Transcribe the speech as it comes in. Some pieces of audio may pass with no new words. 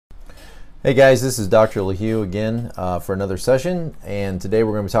Hey guys, this is Dr. LaHue again for another session, and today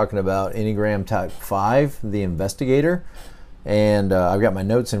we're going to be talking about Enneagram Type 5, the investigator. And I've got my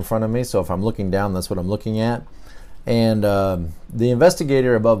notes in front of me, so if I'm looking down, that's what I'm looking at. And the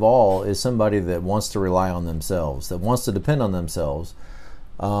investigator, above all, is somebody that wants to rely on themselves, that wants to depend on themselves,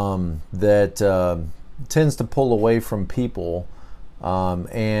 that tends to pull away from people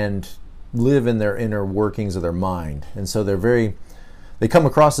and live in their inner workings of their mind. And so they come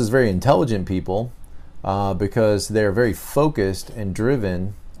across as very intelligent people because they're very focused and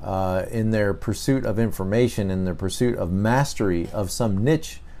driven in their pursuit of information, in their pursuit of mastery of some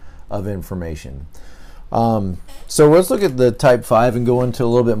niche of information. So let's look at the Type 5 and go into a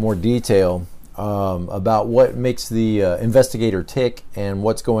little bit more detail about what makes the investigator tick and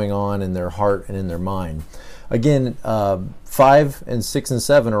what's going on in their heart and in their mind. Again, 5 and 6 and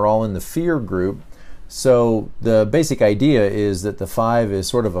 7 are all in the fear group. So the basic idea is that the 5 is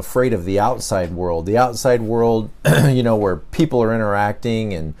sort of afraid of the outside world. The outside world, where people are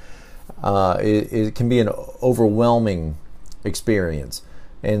interacting, and it can be an overwhelming experience.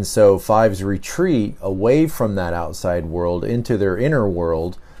 And so 5s retreat away from that outside world into their inner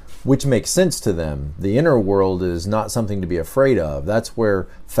world, which makes sense to them. The inner world is not something to be afraid of. That's where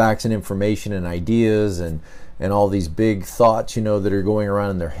facts and information and ideas and all these big thoughts, that are going around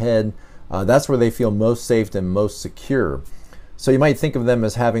in their head, that's where they feel most safe and most secure. So you might think of them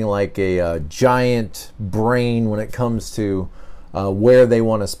as having like a giant brain when it comes to where they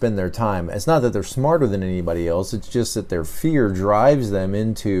want to spend their time. It's not that they're smarter than anybody else. It's just that their fear drives them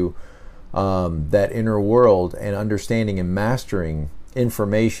into that inner world and understanding and mastering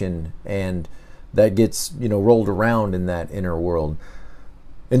information, and that gets rolled around in that inner world.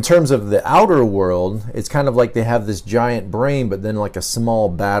 In terms of the outer world, it's kind of like they have this giant brain, but then like a small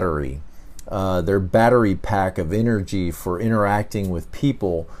battery. Their battery pack of energy for interacting with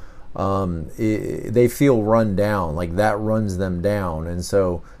people, they feel run down, like that runs them down. And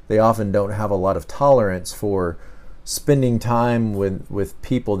so they often don't have a lot of tolerance for spending time with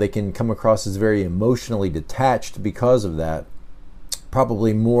people. They can come across as very emotionally detached because of that.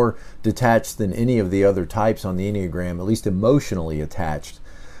 Probably more detached than any of the other types on the Enneagram, at least emotionally attached.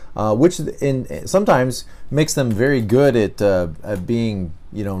 Which sometimes makes them very good at being,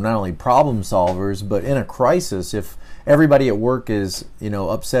 not only problem solvers, but in a crisis, if everybody at work is,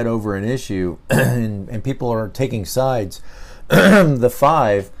 upset over an issue and people are taking sides, the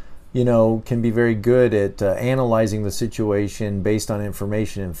 5, can be very good at analyzing the situation based on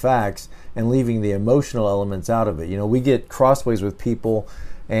information and facts and leaving the emotional elements out of it. We get crossways with people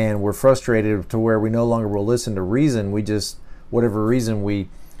and we're frustrated to where we no longer will listen to reason. We just, whatever reason, we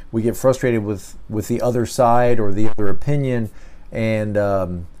get frustrated with the other side or the other opinion, and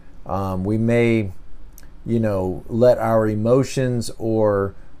we may, let our emotions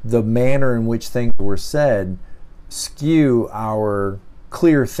or the manner in which things were said skew our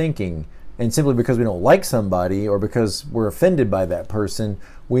clear thinking. And simply because we don't like somebody or because we're offended by that person,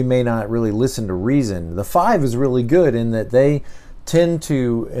 we may not really listen to reason. The 5 is really good in that they tend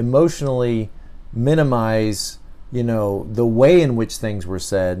to emotionally minimize the way in which things were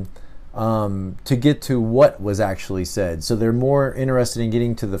said to get to what was actually said. So they're more interested in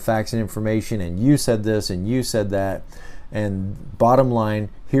getting to the facts and information, and you said this and you said that, and bottom line,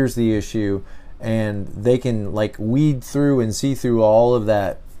 here's the issue, and they can like weed through and see through all of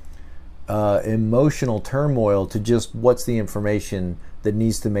that emotional turmoil to just what's the information that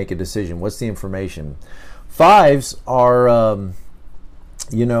needs to make a decision. What's the information? 5s are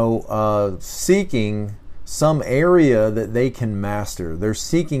seeking some area that they can master. They're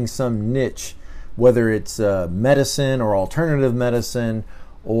seeking some niche, whether it's medicine or alternative medicine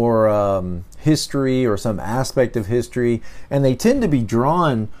or history or some aspect of history, and they tend to be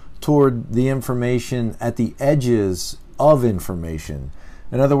drawn toward the information at the edges of information.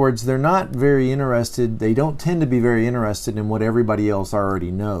 In other words, they're not very interested, they don't tend to be very interested in what everybody else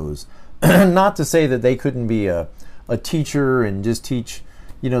already knows. Not to say that they couldn't be a teacher and just teach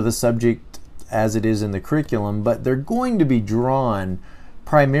the subject as it is in the curriculum, but they're going to be drawn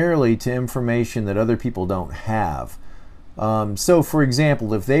primarily to information that other people don't have. So for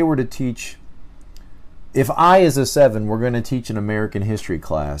example, if they were to teach, if I as a 7 were going to teach an American history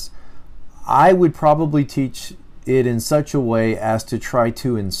class, I would probably teach it in such a way as to try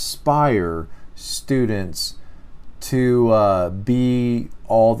to inspire students to be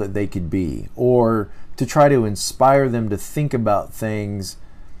all that they could be, or to try to inspire them to think about things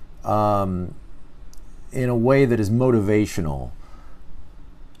in a way that is motivational.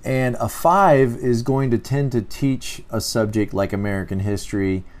 And a 5 is going to tend to teach a subject like American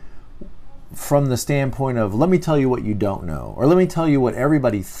history from the standpoint of, let me tell you what you don't know, or let me tell you what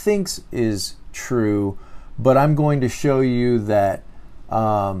everybody thinks is true, but I'm going to show you that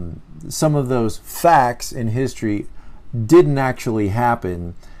some of those facts in history didn't actually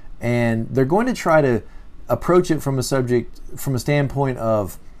happen. And they're going to try to approach it from a standpoint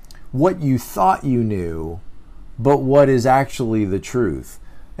of what you thought you knew, but what is actually the truth.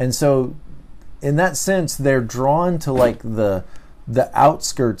 And so in that sense, they're drawn to like the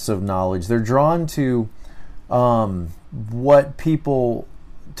outskirts of knowledge. They're drawn to what people,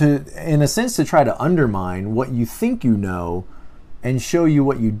 in a sense, to try to undermine what you think you know and show you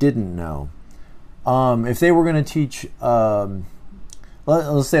what you didn't know. If they were going to teach,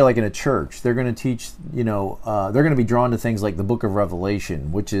 let's say like in a church, they're going to teach, they're going to be drawn to things like the book of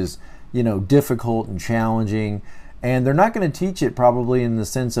Revelation, which is, difficult and challenging. And they're not going to teach it probably in the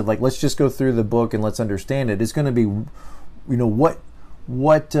sense of like, let's just go through the book and let's understand it. It's going to be, what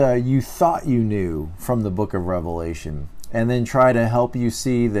you thought you knew from the book of Revelation, and then try to help you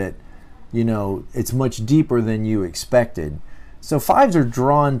see that, it's much deeper than you expected. So fives are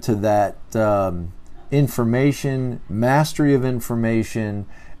drawn to that information, mastery of information,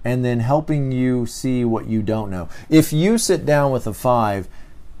 and then helping you see what you don't know. If you sit down with a five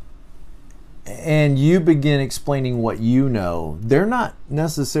and you begin explaining what you know, they're not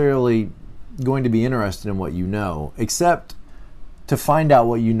necessarily going to be interested in what you know, except to find out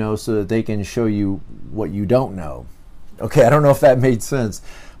what you know so that they can show you what you don't know. Okay, I don't know if that made sense,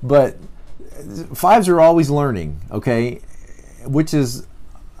 but fives are always learning, okay, which is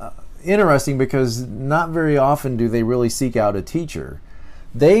interesting because not very often do they really seek out a teacher.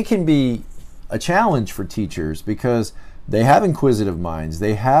 They can be a challenge for teachers because they have inquisitive minds.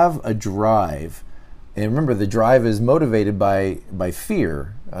 They have a drive. And remember, the drive is motivated by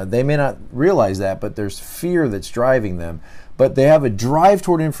fear. They may not realize that, but there's fear that's driving them. But they have a drive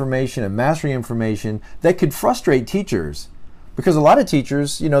toward information and mastering information that could frustrate teachers. Because a lot of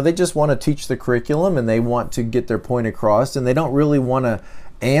teachers, they just want to teach the curriculum and they want to get their point across, and they don't really want to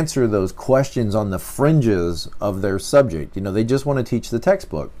answer those questions on the fringes of their subject. They just want to teach the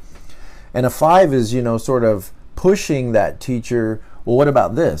textbook. And a five is, sort of pushing that teacher, well, what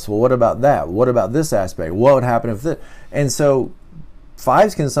about this? Well, what about that? What about this aspect? What would happen if this? And so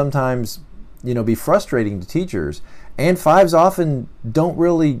fives can sometimes, be frustrating to teachers. And fives often don't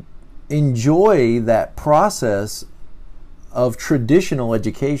really enjoy that process of traditional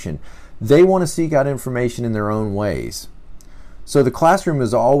education. They want to seek out information in their own ways. So the classroom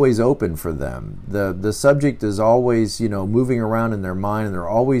is always open for them. The subject is always, moving around in their mind, and they're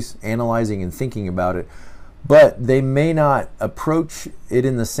always analyzing and thinking about it. But they may not approach it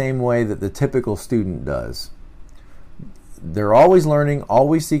in the same way that the typical student does. They're always learning,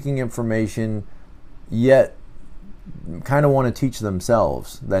 always seeking information, yet kind of want to teach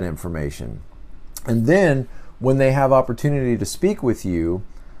themselves that information. And then when they have opportunity to speak with you,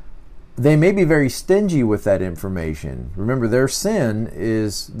 they may be very stingy with that information. Remember, their sin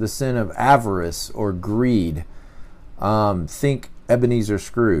is the sin of avarice or greed. Think Ebenezer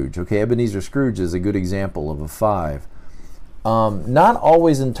Scrooge. Okay, Ebenezer Scrooge is a good example of a five. Not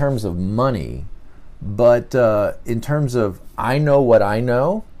always in terms of money, but in terms of, I know what I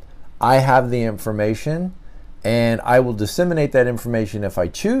know, I have the information, and I will disseminate that information if I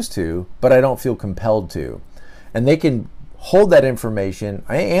choose to, but I don't feel compelled to. And they can hold that information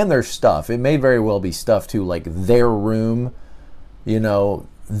and their stuff. It may very well be stuff too, like their room,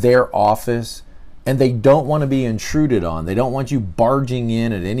 their office, and they don't want to be intruded on. They don't want you barging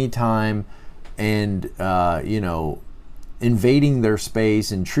in at any time and, invading their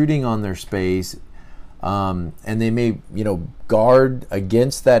space, intruding on their space. And they may, guard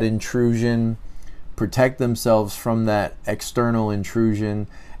against that intrusion, protect themselves from that external intrusion,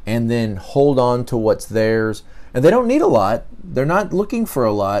 and then hold on to what's theirs. And they don't need a lot. They're not looking for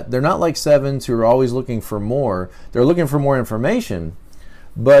a lot. They're not like sevens who are always looking for more. They're looking for more information,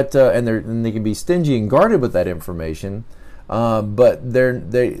 but and they can be stingy and guarded with that information. But they're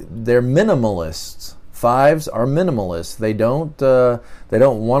minimalists. Fives are minimalists. They don't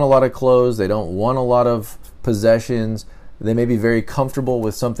want a lot of clothes. They don't want a lot of possessions. They may be very comfortable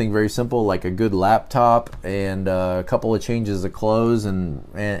with something very simple like a good laptop and a couple of changes of clothes, and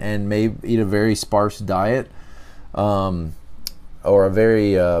may eat a very sparse diet. Or a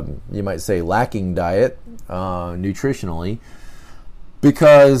very, you might say, lacking diet nutritionally,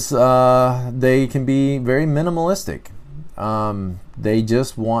 because they can be very minimalistic. They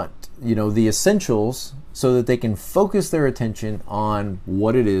just want, the essentials so that they can focus their attention on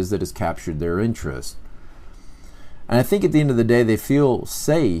what it is that has captured their interest. And I think at the end of the day, they feel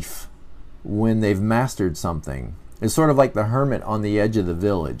safe when they've mastered something. It's sort of like the hermit on the edge of the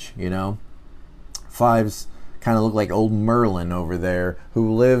village, Fives kind of look like old Merlin over there,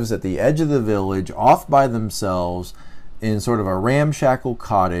 who lives at the edge of the village, off by themselves, in sort of a ramshackle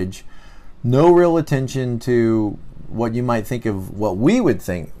cottage. No real attention to what you might think of, what we would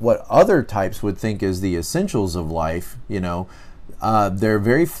think, what other types would think is the essentials of life, They're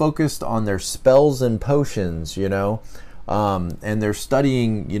very focused on their spells and potions, and they're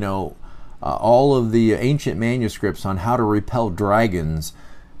studying, all of the ancient manuscripts on how to repel dragons.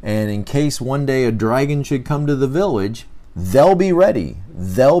 And in case one day a dragon should come to the village, they'll be ready.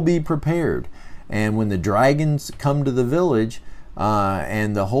 They'll be prepared. And when the dragons come to the village,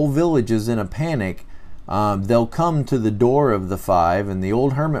 and the whole village is in a panic, they'll come to the door of the five, and the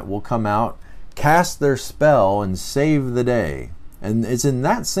old hermit will come out, cast their spell, and save the day. And it's in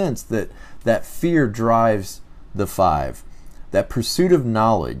that sense that fear drives the five. That pursuit of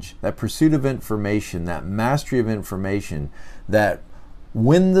knowledge, that pursuit of information, that mastery of information, that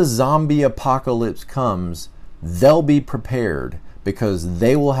when the zombie apocalypse comes, they'll be prepared because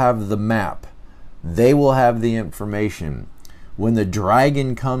they will have the map. They will have the information. When the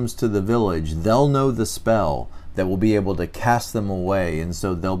dragon comes to the village, they'll know the spell that will be able to cast them away, and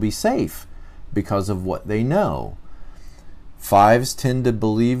so they'll be safe because of what they know. Fives tend to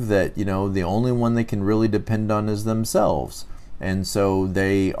believe that, the only one they can really depend on is themselves. And so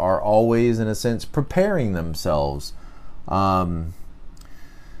they are always, in a sense, preparing themselves.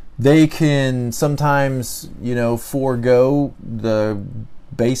 They can sometimes, forego the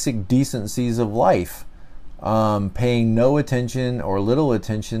basic decencies of life, paying no attention or little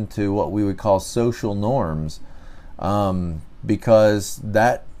attention to what we would call social norms, because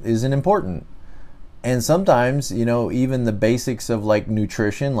that isn't important. And sometimes, even the basics of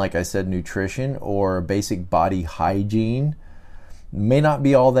nutrition, like I said, nutrition or basic body hygiene may not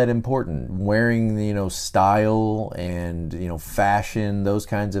be all that important. Wearing, style and, fashion, those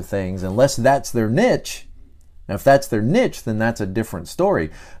kinds of things, unless that's their niche. Now, if that's their niche, then that's a different story.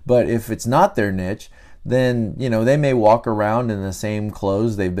 But if it's not their niche, then, they may walk around in the same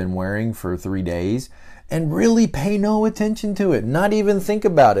clothes they've been wearing for 3 days and really pay no attention to it, not even think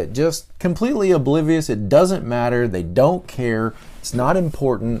about it, just completely oblivious. It doesn't matter. They don't care. It's not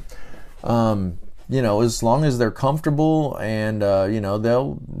important. As long as they're comfortable and,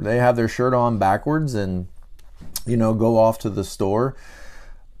 they have their shirt on backwards and, go off to the store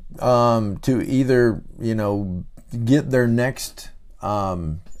to either, get their next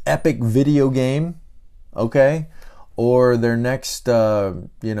epic video game, okay? Or their next,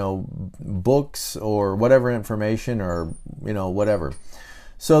 books or whatever information or, whatever.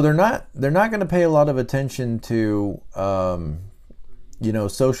 So they're not going to pay a lot of attention to,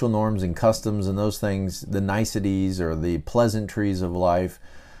 social norms and customs and those things, the niceties or the pleasantries of life.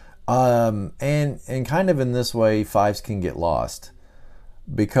 And kind of in this way, fives can get lost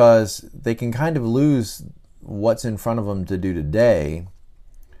because they can kind of lose what's in front of them to do today.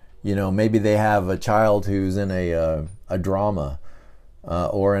 Maybe they have a child who's in a drama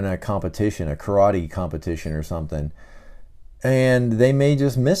or in a competition, a karate competition or something, and they may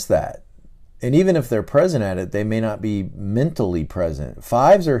just miss that. And even if they're present at it, they may not be mentally present.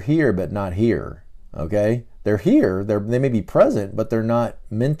 Fives are here, but not here, okay? They're here, they may be present, but they're not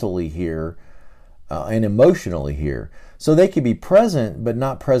mentally here and emotionally here. So they could be present, but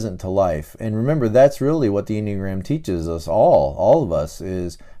not present to life. And remember, that's really what the Enneagram teaches us all of us,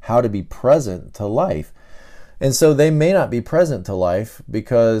 is how to be present to life. And so they may not be present to life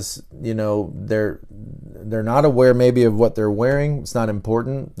because, they're not aware maybe of what they're wearing. It's not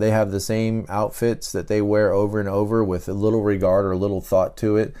important. They have the same outfits that they wear over and over with a little regard or a little thought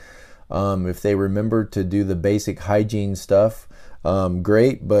to it. If they remember to do the basic hygiene stuff,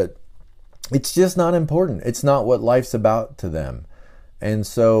 great, but it's just not important. It's not what life's about to them. And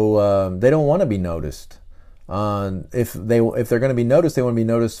so they don't want to be noticed. If they're going to be noticed, they want to be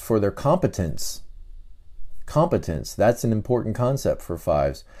noticed for their competence. Competence, that's an important concept for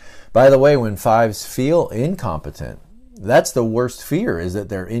fives. By the way, when fives feel incompetent, that's the worst fear, is that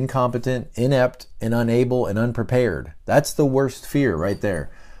they're incompetent, inept, and unable and unprepared. That's the worst fear right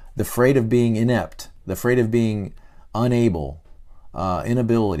there. The afraid of being inept, the afraid of being unable,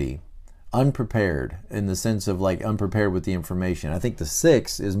 inability, unprepared, in the sense of unprepared with the information. I think the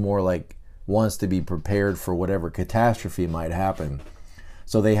 6 is more wants to be prepared for whatever catastrophe might happen.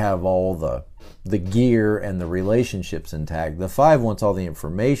 So they have all the gear and the relationships intact. The 5 wants all the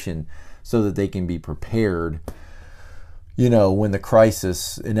information so that they can be prepared, when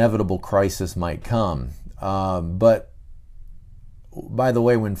the inevitable crisis might come. But by the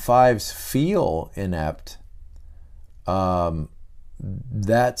way, when 5s feel inept,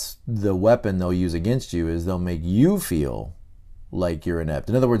 that's the weapon they'll use against you, is they'll make you feel like you're inept.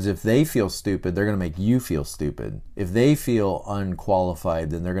 In other words, if they feel stupid, they're going to make you feel stupid. If they feel unqualified,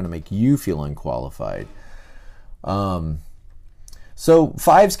 then they're going to make you feel unqualified. So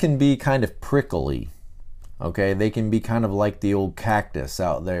fives can be kind of prickly. Okay, they can be kind of like the old cactus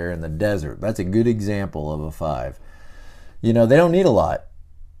out there in the desert. That's a good example of a five. You know, they don't need a lot.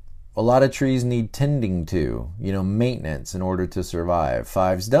 A lot of trees need tending to, maintenance in order to survive.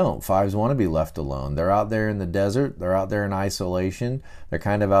 Fives don't. Fives want to be left alone. They're out there in the desert. They're out there in isolation. They're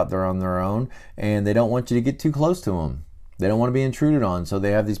kind of out there on their own, and they don't want you to get too close to them. They don't want to be intruded on, so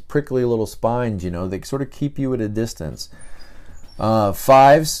they have these prickly little spines, they sort of keep you at a distance.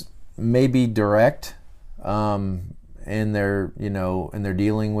 Fives may be direct in their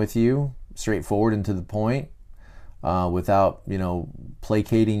dealing with you, straightforward and to the point. Without,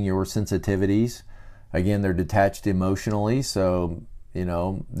 placating your sensitivities. Again, they're detached emotionally, so,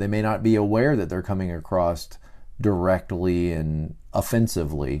 they may not be aware that they're coming across directly and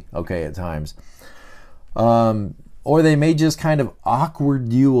offensively, at times. Or they may just kind of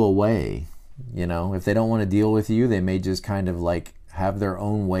awkward you away. If they don't want to deal with you, they may just kind of like have their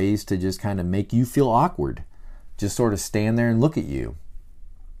own ways to just kind of make you feel awkward. Just sort of stand there and look at you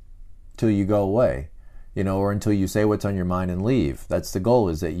till you go away. Or until you say what's on your mind and leave. That's the goal,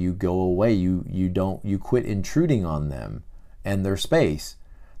 is that you go away. You quit intruding on them and their space.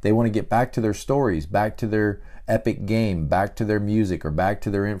 They want to get back to their stories, back to their epic game, back to their music, or back to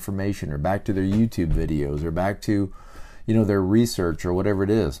their information, or back to their YouTube videos, or back to, their research, or whatever it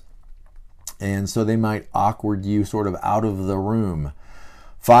is. And so they might awkward you sort of out of the room.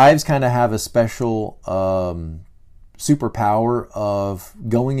 Fives kind of have a special superpower of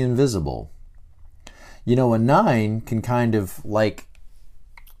going invisible. A 9 can kind of like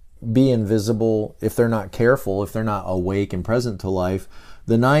be invisible if they're not careful, if they're not awake and present to life.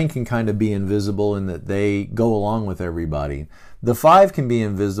 The 9 can kind of be invisible in that they go along with everybody. The 5 can be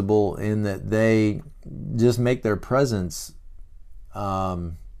invisible in that they just make their presence,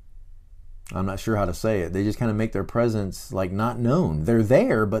 I'm not sure how to say it. They just kind of make their presence like not known. They're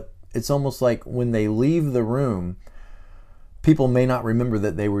there, but it's almost like when they leave the room, people may not remember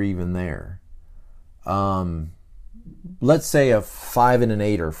that they were even there. Let's say a 5 and an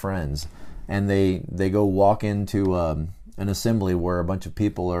 8 are friends, and they go walk into an assembly where a bunch of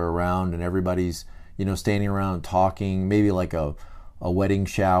people are around and everybody's standing around talking, maybe like a wedding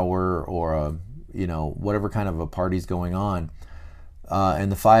shower or a whatever kind of a party's going on,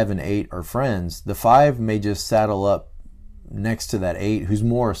 and the 5 and 8 are friends. The 5 may just saddle up next to that 8 who's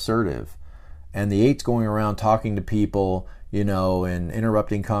more assertive, and the 8's going around talking to people, and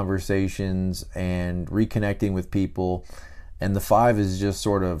interrupting conversations and reconnecting with people. And the 5 is just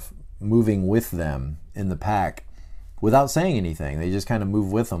sort of moving with them in the pack without saying anything. They just kind of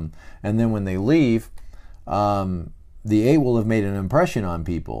move with them. And then when they leave, the 8 will have made an impression on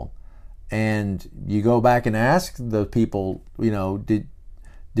people. And you go back and ask the people, did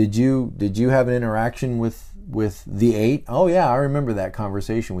you have an interaction with the 8? Oh yeah, I remember that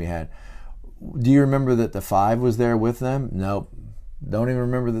conversation we had. Do you remember that the 5 was there with them? Nope. Don't even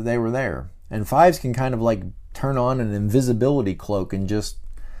remember that they were there. And 5s can kind of like turn on an invisibility cloak and just,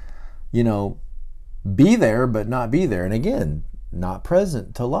 be there but not be there. And again, not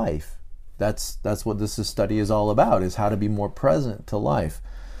present to life. That's what this study is all about, is how to be more present to life.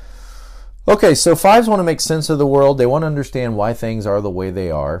 Okay, so 5s want to make sense of the world. They want to understand why things are the way they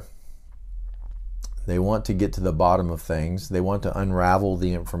are. They want to get to the bottom of things. They want to unravel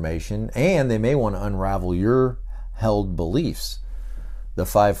the information, and they may want to unravel your held beliefs. The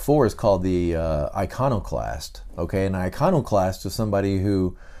 5-4 is called the iconoclast. Okay, an iconoclast is somebody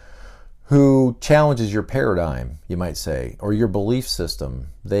who challenges your paradigm, you might say, or your belief system.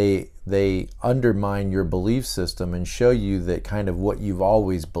 They undermine your belief system and show you that kind of what you've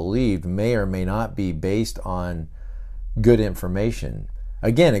always believed may or may not be based on good information.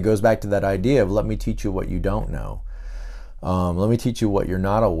 Again, it goes back to that idea of let me teach you what you don't know. Let me teach you what you're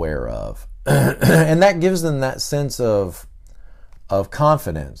not aware of. And that gives them that sense of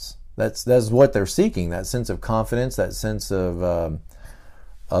confidence. That's what they're seeking, that sense of confidence, that sense of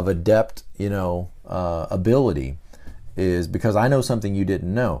adept, ability, is because I know something you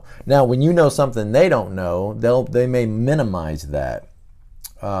didn't know. Now, when you know something they don't know, they may minimize that.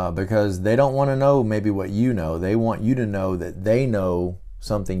 Because they don't want to know maybe what you know. They want you to know that they know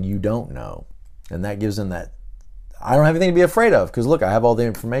something you don't know. And that gives them that, I don't have anything to be afraid of, because look, I have all the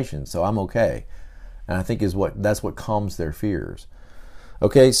information, so I'm okay. And I think that's what calms their fears.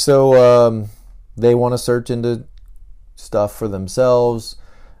 Okay, so they want to search into stuff for themselves,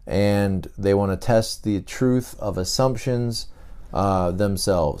 and they want to test the truth of assumptions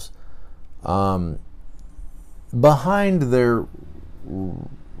themselves. behind their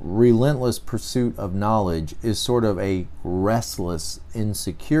relentless pursuit of knowledge is sort of a restless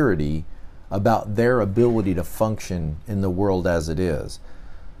insecurity about their ability to function in the world as it is.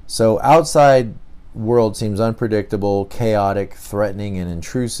 So outside world seems unpredictable, chaotic, threatening, and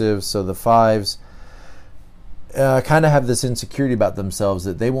intrusive. So the fives kind of have this insecurity about themselves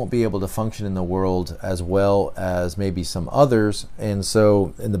that they won't be able to function in the world as well as maybe some others. And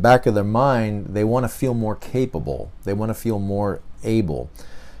so in the back of their mind, they want to feel more capable. They want to feel more able.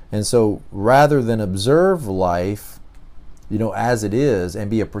 And so rather than observe life, as it is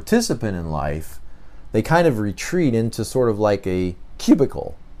and be a participant in life, they kind of retreat into sort of like a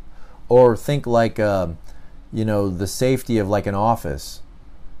cubicle, or think like, the safety of like an office.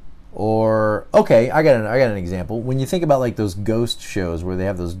 Or, okay, I got an example. When you think about like those ghost shows where they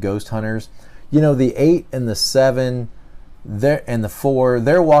have those ghost hunters, the 8 and the 7 and the 4,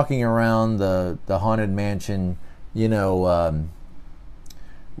 they're walking around the haunted mansion,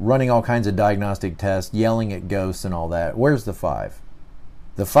 running all kinds of diagnostic tests, yelling at ghosts and all that. Where's the 5?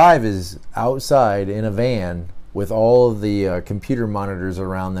 The 5 is outside in a van with all of the computer monitors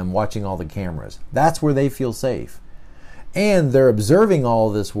around them, watching all the cameras. That's where they feel safe. And they're observing all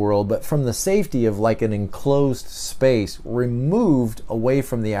this world, but from the safety of like an enclosed space, removed away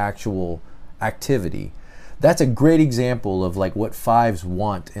from the actual activity. That's a great example of like what 5s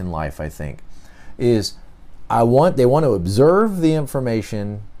want in life, I think, is they want to observe the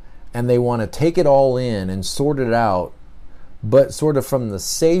information and they want to take it all in and sort it out, but sort of from the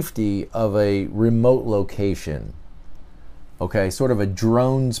safety of a remote location. Okay, sort of a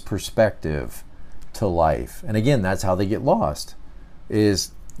drone's perspective to life. And again, that's how they get lost.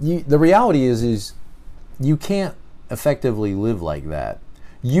 The reality is you can't effectively live like that.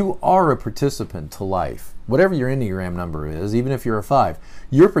 You are a participant to life. Whatever your Enneagram number is, even if you're a 5,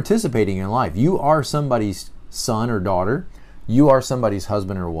 you're participating in life. You are somebody's son or daughter. You are somebody's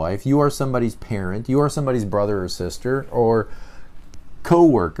husband or wife. You are somebody's parent. You are somebody's brother or sister or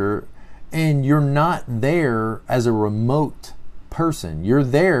co-worker. And you're not there as a remote person. You're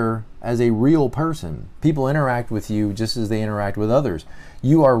there as a real person. People interact with you just as they interact with others.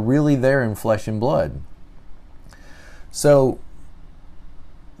 You are really there in flesh and blood. So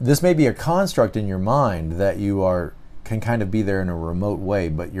this may be a construct in your mind that you can kind of be there in a remote way,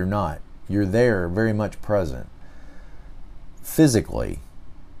 but you're not. You're there, very much present, physically.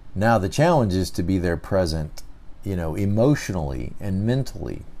 Now the challenge is to be there present, emotionally and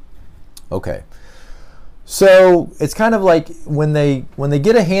mentally. Okay. So it's kind of like when they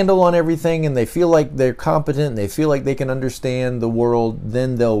get a handle on everything and they feel like they're competent and they feel like they can understand the world,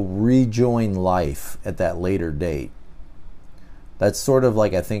 then they'll rejoin life at that later date. That's sort of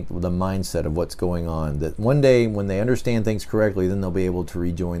like, I think, the mindset of what's going on. That one day when they understand things correctly, then they'll be able to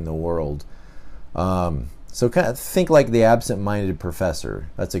rejoin the world. So kind of think like the absent-minded professor.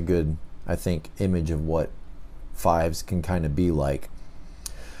 That's a good, I think, image of what 5s can kind of be like.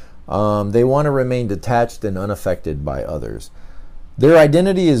 They want to remain detached and unaffected by others. Their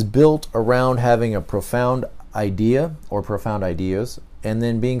identity is built around having a profound idea or profound ideas, and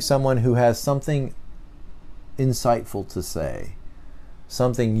then being someone who has something insightful to say,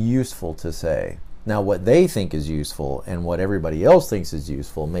 something useful to say. Now, what they think is useful and what everybody else thinks is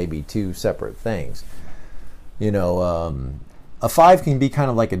useful may be two separate things. A 5 can be kind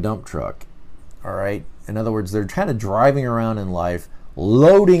of like a dump truck, all right? In other words, they're kind of driving around in life,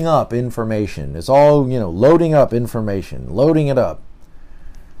 loading up information. It's all, loading up information, loading it up.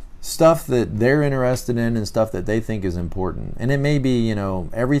 Stuff that they're interested in and stuff that they think is important. And it may be,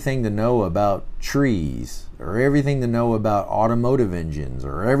 everything to know about trees, or everything to know about automotive engines,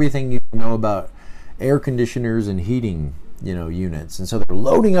 or everything you know about air conditioners and heating, units. And so they're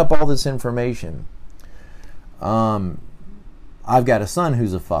loading up all this information. I've got a son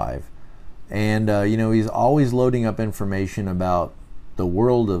who's a 5. And, he's always loading up information about the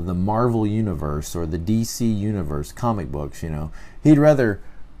world of the Marvel Universe or the DC Universe, comic books, He'd rather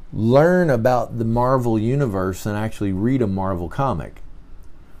learn about the Marvel Universe than actually read a Marvel comic.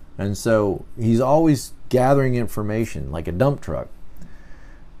 And so he's always gathering information like a dump truck.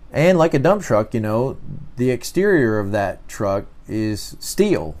 And like a dump truck, the exterior of that truck is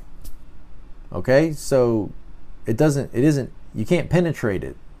steel. Okay? So you can't penetrate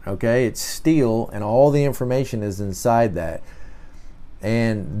it. Okay? It's steel and all the information is inside that.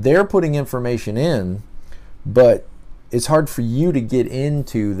 And they're putting information in, but it's hard for you to get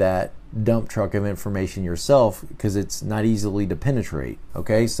into that dump truck of information yourself because it's not easily to penetrate.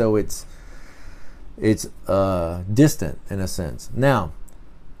 Okay, so it's distant in a sense. Now,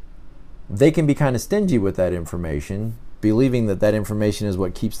 they can be kind of stingy with that information, believing that information is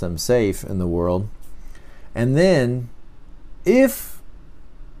what keeps them safe in the world. And then if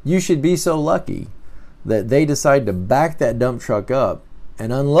you should be so lucky that they decide to back that dump truck up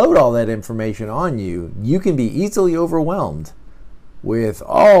and unload all that information on you, you can be easily overwhelmed with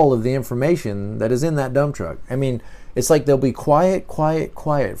all of the information that is in that dump truck. I mean, it's like they'll be quiet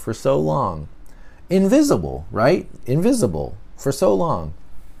for so long. Invisible, right? Invisible for so long.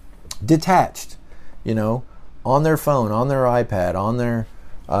 Detached, on their phone, on their iPad, on their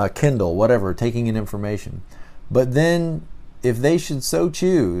Kindle, whatever, taking in information. But then if they should so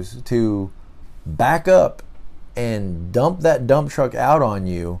choose to back up and dump that dump truck out on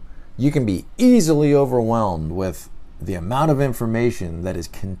you, you can be easily overwhelmed with the amount of information that is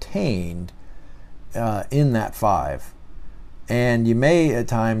contained in that 5. And you may at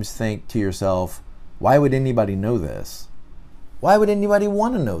times think to yourself, why would anybody know this? Why would anybody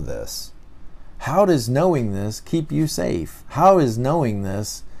want to know this? How does knowing this keep you safe? How is knowing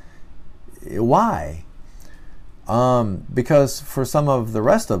this? Why? Because for some of the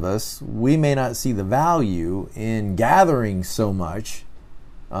rest of us, we may not see the value in gathering so much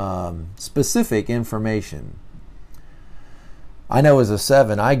specific information. I know as a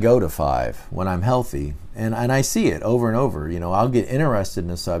 7, I go to 5 when I'm healthy, and I see it over and over. I'll get interested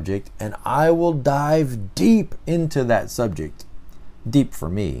in a subject, and I will dive deep into that subject. Deep for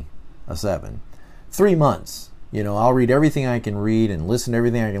me, a 7. 3 months. I'll read everything I can read and listen to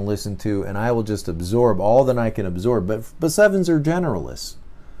everything I can listen to, and I will just absorb all that I can absorb. But 7s are generalists.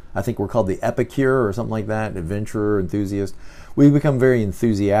 I think we're called the epicure or something like that, adventurer, enthusiast. We become very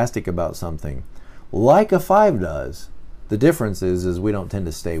enthusiastic about something, like a 5 does. The difference is we don't tend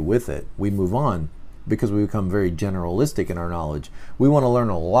to stay with it. We move on because we become very generalistic in our knowledge. We want to learn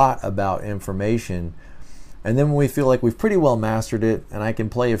a lot about information, and then when we feel like we've pretty well mastered it and I can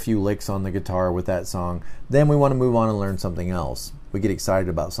play a few licks on the guitar with that song, then we want to move on and learn something else. We get excited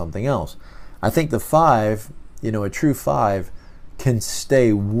about something else. I think the 5, a true 5 can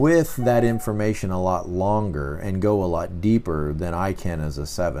stay with that information a lot longer and go a lot deeper than I can as a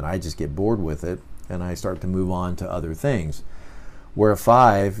 7. I just get bored with it and I start to move on to other things. Where a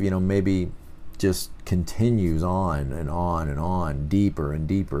 5, maybe just continues on and on and on, deeper and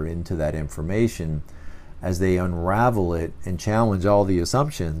deeper into that information as they unravel it and challenge all the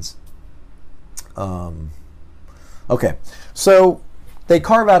assumptions. Okay, so they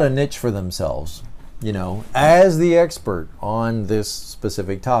carve out a niche for themselves, as the expert on this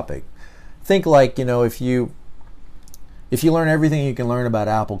specific topic. Think like, if you learn everything you can learn about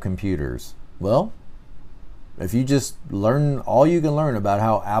Apple computers, well, if you just learn all you can learn about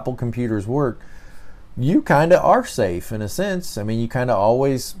how Apple computers work, you kind of are safe in a sense. I mean, you kind of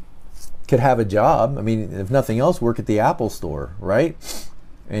always could have a job. I mean, if nothing else, work at the Apple store, right?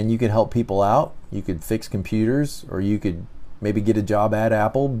 And you could help people out. You could fix computers, or you could maybe get a job at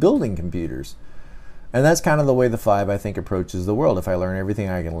Apple building computers. And that's kind of the way the 5, I think, approaches the world. If I learn everything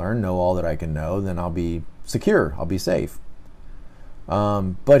I can learn, know all that I can know, then I'll be secure. I'll be safe.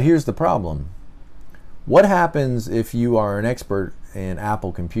 But here's the problem. What happens if you are an expert in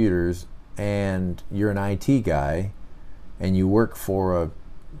Apple computers and you're an IT guy and you work for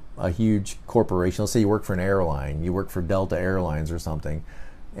a huge corporation? Let's say you work for an airline. You work for Delta Airlines or something.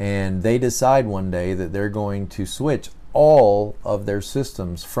 And they decide one day that they're going to switch all of their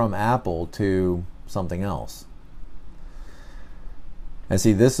systems from Apple to something else. And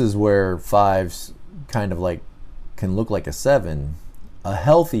see, this is where 5s kind of like can look like a 7. A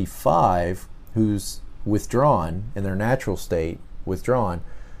healthy 5 who's withdrawn in their natural state, withdrawn,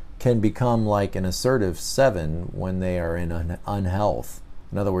 can become like an assertive 7 when they are in unhealth.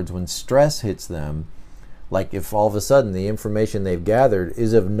 In other words, when stress hits them, like if all of a sudden the information they've gathered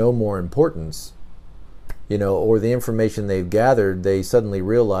is of no more importance, or the information they've gathered they suddenly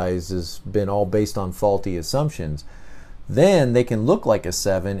realize has been all based on faulty assumptions, then they can look like a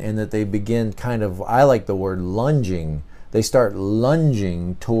 7 in that they begin kind of, I like the word lunging. They start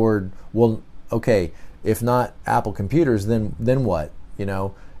lunging toward, well, okay, if not Apple computers, then what?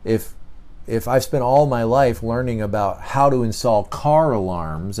 If I've spent all my life learning about how to install car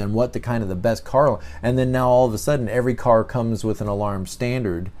alarms and what the best car, and then now all of a sudden every car comes with an alarm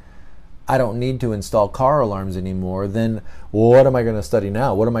standard, I don't need to install car alarms anymore, then what am I going to study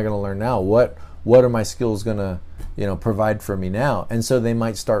now? What am I going to learn now? What are my skills going to provide for me now? And so they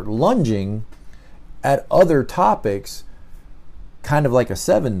might start lunging at other topics, kind of like a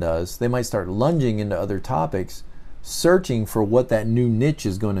 7 does. They might start lunging into other topics, searching for what that new niche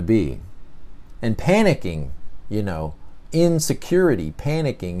is going to be, and panicking, insecurity,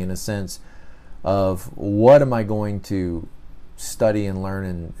 panicking in a sense of what am I going to study and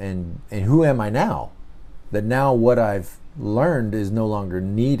learn, and who am I now? That now what I've learned is no longer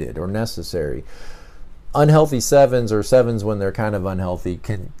needed or necessary. unhealthy sevens, or sevens when they're kind of unhealthy,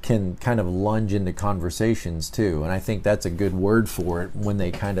 can kind of lunge into conversations too. And I think that's a good word for it, when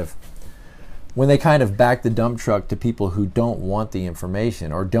they kind of back the dump truck to people who don't want the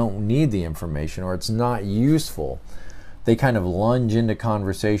information or don't need the information or it's not useful. They kind of lunge into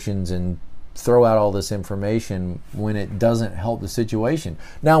conversations and throw out all this information when it doesn't help the situation.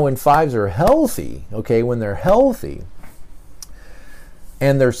 Now, when fives are healthy, okay, when they're healthy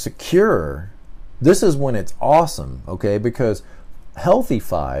and they're secure, this is when it's awesome, okay, because healthy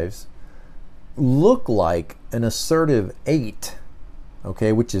fives look like an assertive 8,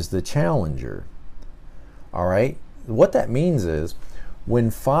 okay, which is the challenger. All right, what that means is when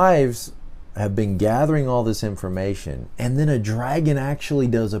fives have been gathering all this information and then a dragon actually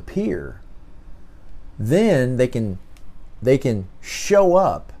does appear, then they can show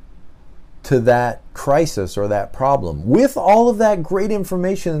up to that crisis or that problem with all of that great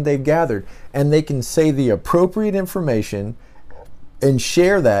information that they've gathered, and they can say the appropriate information and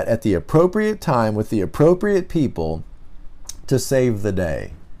share that at the appropriate time with the appropriate people to save the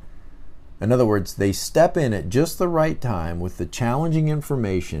day. In other words, they step in at just the right time with the challenging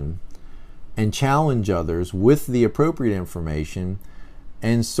information and challenge others with the appropriate information,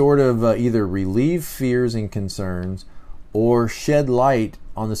 and sort of either relieve fears and concerns or shed light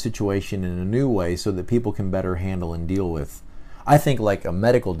on the situation in a new way so that people can better handle and deal with. I think like a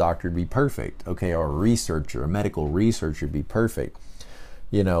medical doctor would be perfect, okay, or a medical researcher would be perfect.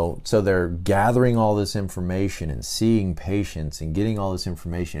 You know, so they're gathering all this information and seeing patients and getting all this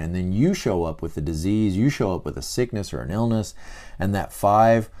information, and then you show up with a disease, you show up with a sickness or an illness, and that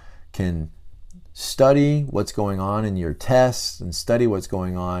 5 can study what's going on in your tests and study what's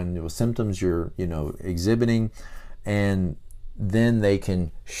going on with symptoms you're, exhibiting, and then they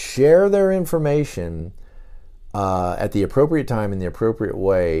can share their information at the appropriate time in the appropriate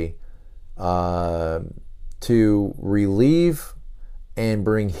way to relieve and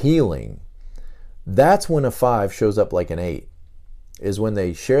bring healing. That's when a 5 shows up like an 8, is when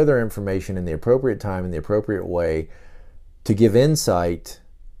they share their information in the appropriate time in the appropriate way to give insight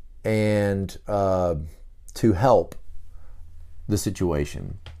and to help the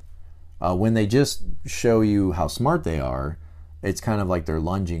situation. When they just show you how smart they are, it's kind of like they're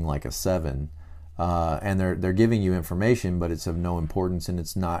lunging like a 7, and they're giving you information, but it's of no importance and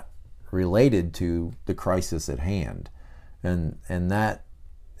it's not related to the crisis at hand, and that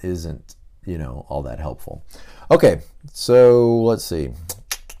isn't all that helpful. Okay, so let's see.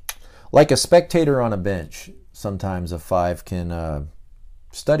 Like a spectator on a bench, sometimes a 5 can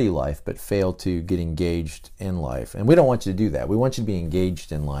study life but fail to get engaged in life. And we don't want you to do that. We want you to be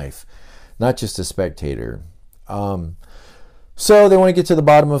engaged in life, not just a spectator. So they want to get to the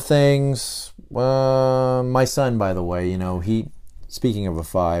bottom of things. My son, by the way, speaking of a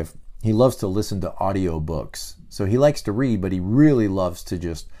 5, he loves to listen to audiobooks. So he likes to read, but he really loves to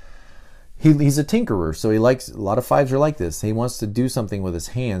just, he's a tinkerer. So he likes, a lot of 5s are like this. He wants to do something with his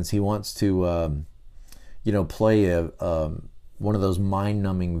hands. He wants to, play one of those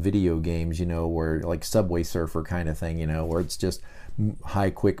mind-numbing video games, where like Subway Surfer kind of thing, where it's just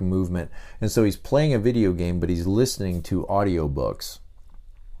high, quick movement. And so he's playing a video game, but he's listening to audiobooks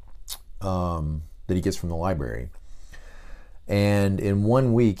that he gets from the library. And in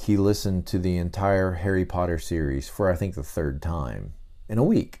 1 week, he listened to the entire Harry Potter series for, I think, the 3rd time in a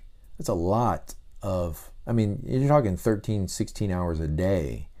week. That's a lot of, you're talking 13, 16 hours a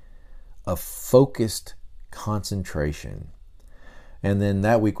day of focused concentration. And then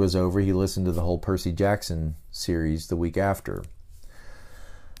that week was over, he listened to the whole Percy Jackson series the week after.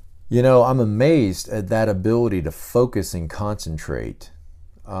 I'm amazed at that ability to focus and concentrate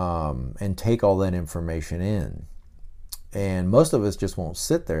and take all that information in. And most of us just won't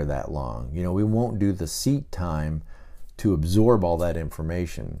sit there that long. We won't do the seat time to absorb all that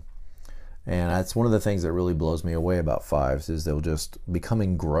information. And that's one of the things that really blows me away about 5s, is they'll just become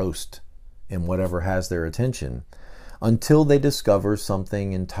engrossed in whatever has their attention until they discover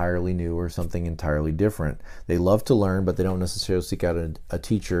something entirely new or something entirely different. They love to learn, but they don't necessarily seek out a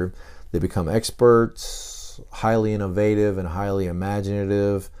teacher. They become experts, highly innovative and highly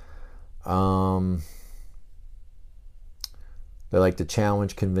imaginative. They like to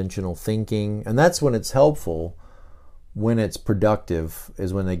challenge conventional thinking. And that's when it's helpful, when it's productive,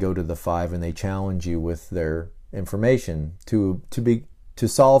 is when they go to the 5 and they challenge you with their information to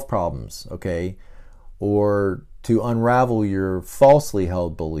solve problems, okay? Or to unravel your falsely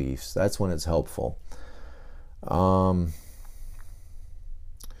held beliefs. That's when it's helpful. Other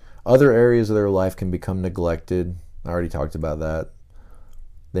areas of their life can become neglected. I already talked about that.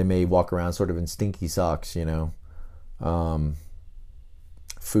 They may walk around sort of in stinky socks,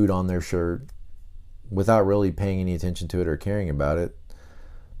 food on their shirt, without really paying any attention to it or caring about it,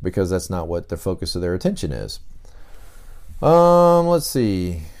 because that's not what the focus of their attention is. Let's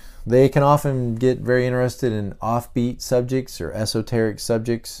see. They can often get very interested in offbeat subjects or esoteric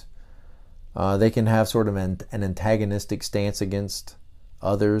subjects. They can have sort of an antagonistic stance against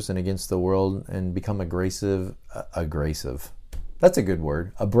others and against the world and become aggressive. That's a good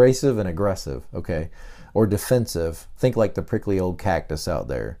word. Abrasive and aggressive, okay? Or defensive. Think like the prickly old cactus out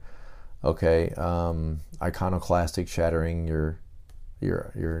there, okay? Iconoclastic, shattering your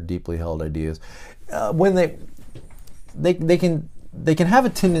deeply held ideas. When they can have a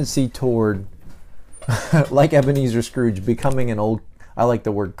tendency toward, like Ebenezer Scrooge, becoming an old, I like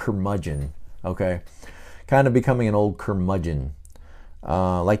the word curmudgeon, okay? Kind of becoming an old curmudgeon,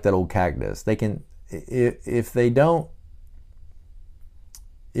 like that old cactus. They can, if they don't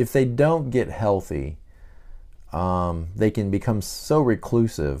get healthy, they can become so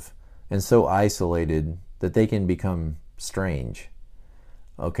reclusive and so isolated that they can become strange,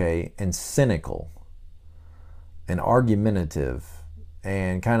 okay, and cynical and argumentative,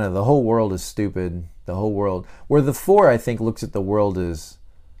 and kind of the whole world is stupid. The whole world, where the 4, I think, looks at the world as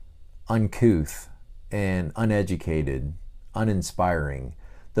uncouth and uneducated, uninspiring.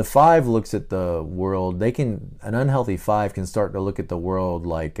 The 5 looks at the world, an unhealthy 5 can start to look at the world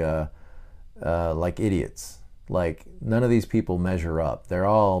like idiots. Like, none of these people measure up. They're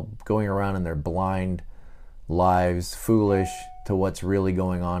all going around in their blind lives, foolish to what's really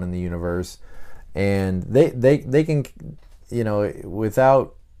going on in the universe. And they can,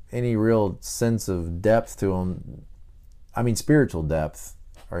 without any real sense of depth to them, I mean spiritual depth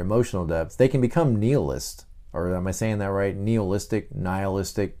or emotional depth, they can become nihilist. Or am I saying that right? Nihilistic,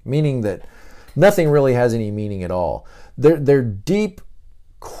 meaning that nothing really has any meaning at all. Their deep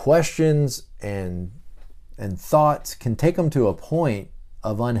questions and thoughts can take them to a point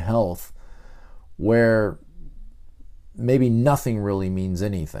of unhealth where maybe nothing really means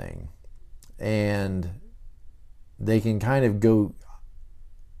anything. And they can kind of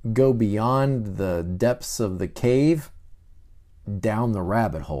go beyond the depths of the cave down the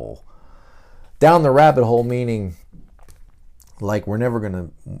rabbit hole. Down the rabbit hole meaning like we're never gonna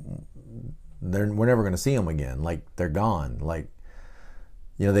see them again. Like they're gone. Like,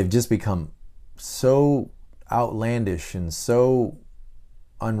 they've just become so outlandish and so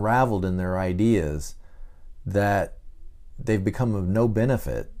unraveled in their ideas that they've become of no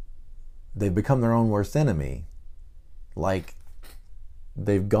benefit. They've become their own worst enemy. Like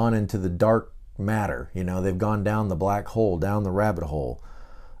they've gone into the dark matter, they've gone down the black hole, down the rabbit hole.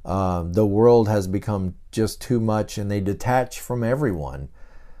 The world has become just too much and they detach from everyone.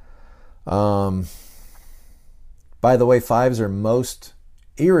 By the way, 5s are most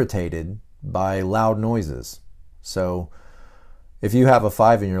irritated by loud noises. So if you have a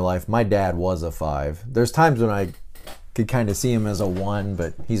 5 in your life, my dad was a 5. There's times when I could kind of see him as a 1,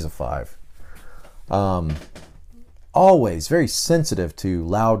 but he's a 5. Always very sensitive to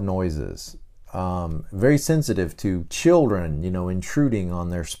loud noises, very sensitive to children, intruding on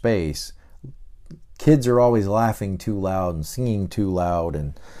their space. Kids are always laughing too loud and singing too loud,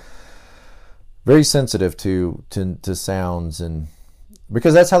 and very sensitive to sounds, and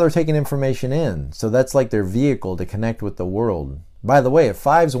because that's how they're taking information in. So that's like their vehicle to connect with the world. By the way, if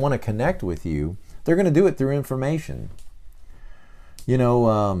 5s want to connect with you, they're going to do it through information.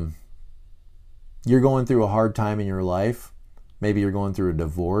 You're going through a hard time in your life. Maybe you're going through a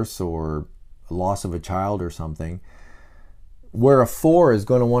divorce or a loss of a child or something, where a 4 is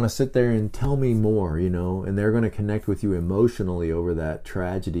going to want to sit there and tell me more, and they're going to connect with you emotionally over that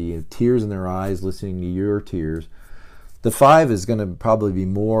tragedy, and tears in their eyes listening to your tears. The 5 is going to probably be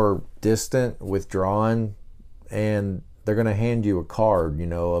more distant, withdrawn, and they're going to hand you a card,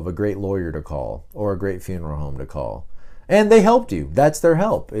 of a great lawyer to call or a great funeral home to call. And they helped you. That's their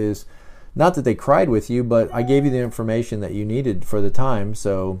help, is not that they cried with you, but I gave you the information that you needed for the time.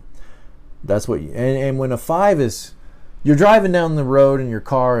 So that's what and when a 5 is, you're driving down the road in your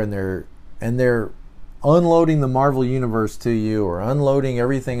car and they're unloading the Marvel universe to you, or unloading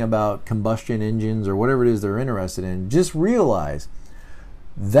everything about combustion engines or whatever it is they're interested in, just realize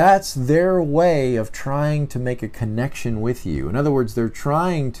that's their way of trying to make a connection with you. In other words, they're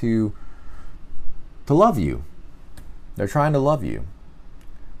trying to love you. They're trying to love you.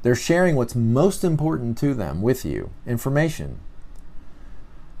 They're sharing what's most important to them with you, information.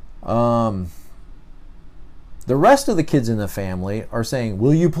 The rest of the kids in the family are saying,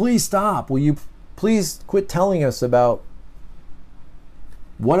 will you please stop? Will you please quit telling us about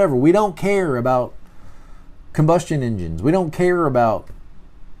whatever? We don't care about combustion engines. We don't care about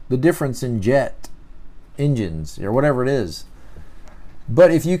the difference in jet engines or whatever it is.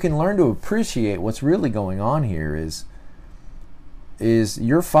 But if you can learn to appreciate what's really going on here is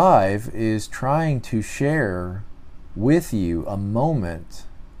your 5 is trying to share with you a moment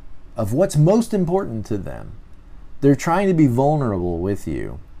of what's most important to them. They're trying to be vulnerable with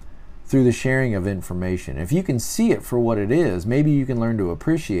you through the sharing of information. If you can see it for what it is, maybe you can learn to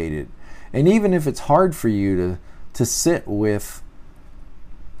appreciate it. And even if it's hard for you to sit with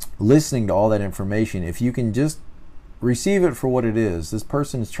listening to all that information, if you can just receive it for what it is, this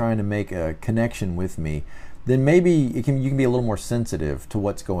person is trying to make a connection with me, then maybe you can be a little more sensitive to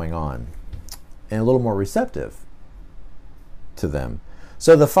what's going on and a little more receptive to them.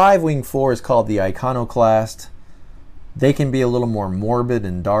 So the 5-wing 4 is called the iconoclast. They can be a little more morbid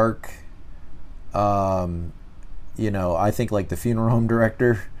and dark. I think like the funeral home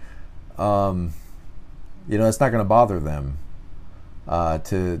director, it's not going to bother them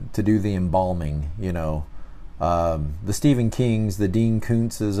to do the embalming. The Stephen Kings, the Dean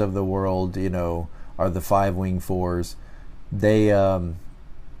Kuntzes of the world, are the 5-wing 4s. They,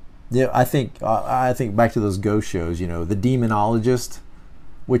 I think back to those ghost shows. The demonologist,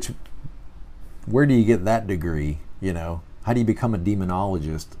 where do you get that degree? How do you become a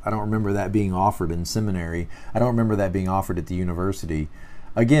demonologist? I don't remember that being offered in seminary. I don't remember that being offered at the university.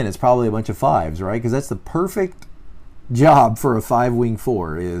 Again, it's probably a bunch of 5s, right? Because that's the perfect job for a 5-wing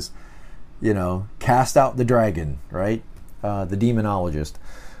 4 is, cast out the dragon, right? The demonologist.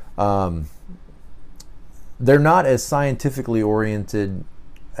 They're not as scientifically oriented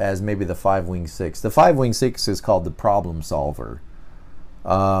as maybe the 5-wing 6. The 5-wing 6 is called the problem solver.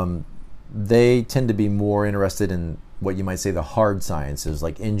 They tend to be more interested in what you might say the hard sciences,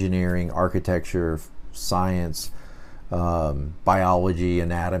 like engineering, architecture, science, biology,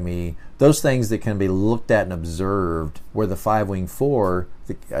 anatomy, those things that can be looked at and observed, where the 5-wing 4,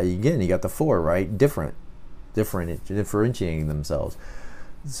 again, you got the 4, right? Differentiating themselves.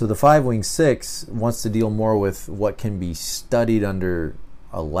 So the 5-wing 6 wants to deal more with what can be studied under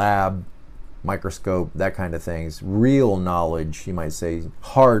a lab, microscope, that kind of things. Real knowledge, you might say,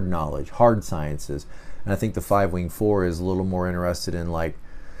 hard knowledge, hard sciences. And I think the 5-wing 4 is a little more interested in like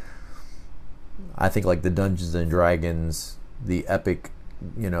the Dungeons and Dragons, the epic,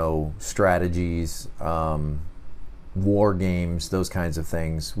 strategies, war games, those kinds of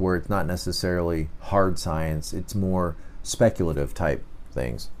things, where it's not necessarily hard science, it's more speculative type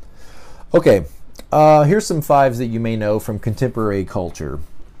things. Okay, here's some 5s that you may know from contemporary culture.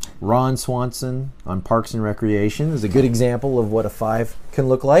 Ron Swanson on Parks and Recreation is a good example of what a 5 can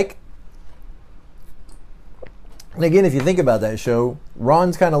look like. And again, if you think about that show,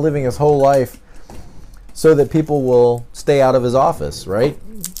 Ron's kind of living his whole life so that people will stay out of his office, right?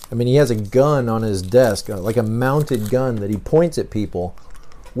 I mean, he has a gun on his desk, like a mounted gun that he points at people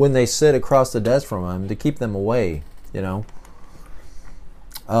when they sit across the desk from him to keep them away,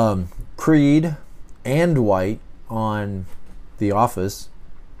 Creed and Dwight on The Office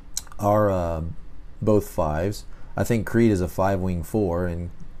are both 5s. I think Creed is a 5-wing 4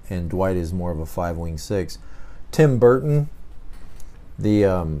 and Dwight is more of a 5-wing 6. Tim Burton,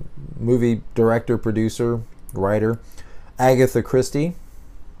 the movie director, producer, writer. Agatha Christie,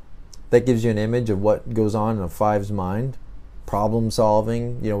 that gives you an image of what goes on in a 5's mind. Problem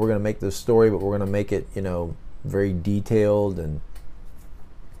solving, we're going to make this story, but we're going to make it, very detailed. And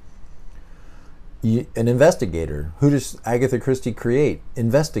an investigator. Who does Agatha Christie create?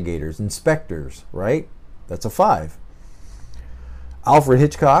 Investigators, inspectors, right? That's a 5. Alfred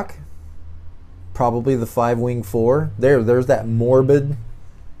Hitchcock, probably the 5-wing 4. There's that morbid,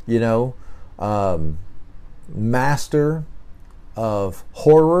 master of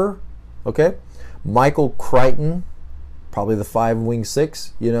horror. Okay, Michael Crichton, probably the 5-wing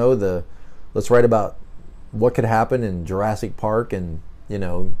 6. Let's write about what could happen in Jurassic Park, and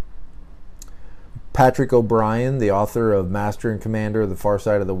Patrick O'Brian, the author of Master and Commander of the Far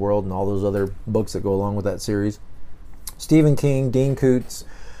Side of the World, and all those other books that go along with that series. Stephen King, Dean Koontz.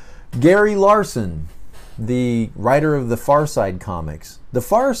 Gary Larson, the writer of the Far Side comics. The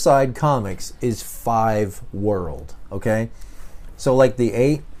Far Side comics is 5 world, okay? So like the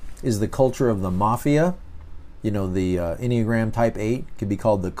 8 is the culture of the mafia. The Enneagram type 8 could be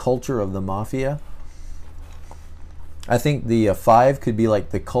called the culture of the mafia. I think the 5 could be like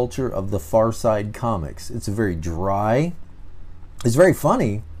the culture of the Far Side comics. It's very dry. It's very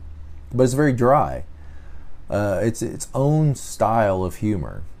funny, but it's very dry. It's its own style of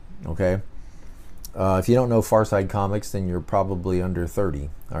humor. Okay, if you don't know Far Side comics, then you're probably under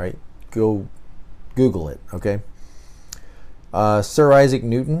 30. All right, go Google it. Okay. Sir Isaac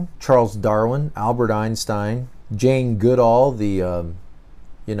Newton, Charles Darwin, Albert Einstein, Jane Goodall, the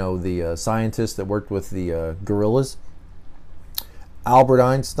scientist that worked with the gorillas. Albert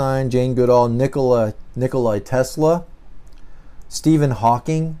Einstein, Jane Goodall, Nikola Tesla, Stephen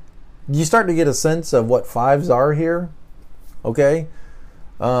Hawking. You start to get a sense of what fives are here. Okay?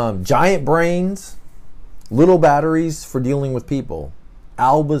 Giant brains, little batteries for dealing with people.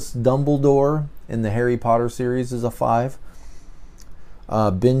 Albus Dumbledore in the Harry Potter series is a 5.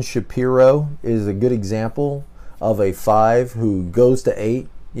 Ben Shapiro is a good example of a 5 who goes to 8.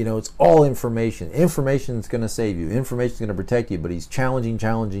 You know, it's all information. Information is going to save you. Information is going to protect you, but he's challenging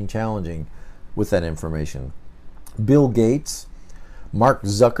with that information. Bill Gates, Mark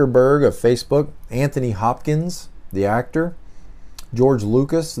Zuckerberg of Facebook, Anthony Hopkins, the actor, George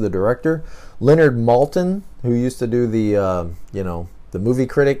Lucas, the director, Leonard Maltin, who used to do the the movie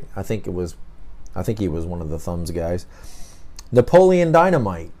critic. I think he was one of the Thumbs guys. Napoleon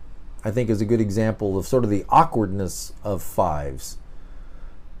Dynamite, I think, is a good example of sort of the awkwardness of 5s.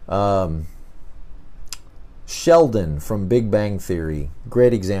 Sheldon from Big Bang Theory,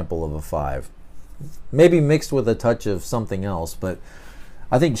 great example of a 5. Maybe mixed with a touch of something else, but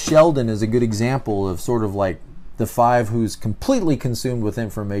I think Sheldon is a good example of sort of like the 5 who's completely consumed with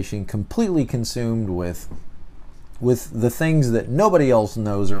information, completely consumed with the things that nobody else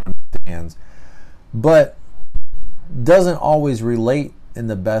knows or understands, but doesn't always relate in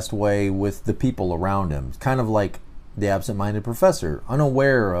the best way with the people around him. It's kind of like the absent-minded professor,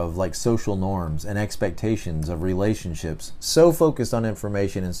 unaware of like social norms and expectations of relationships, so focused on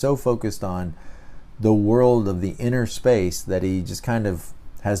information and so focused on the world of the inner space that he just kind of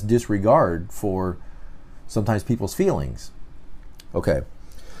has disregard for sometimes people's feelings. Okay.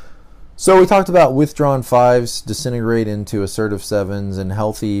 So we talked about withdrawn 5s disintegrate into assertive 7s, and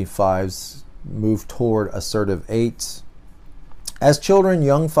healthy 5s move toward assertive 8s. As children,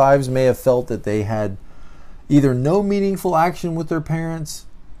 young 5s may have felt that they had either no meaningful action with their parents,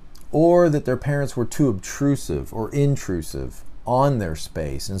 or that their parents were too obtrusive or intrusive on their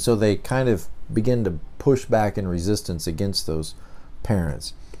space. And so they kind of begin to push back in resistance against those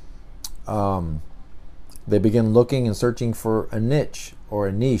parents. They begin looking and searching for a niche or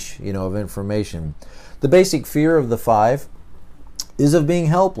a niche, of information. The basic fear of the 5 is of being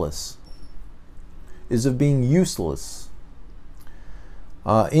helpless, is of being useless,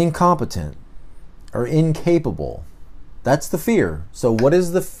 incompetent, or incapable. That's the fear. So what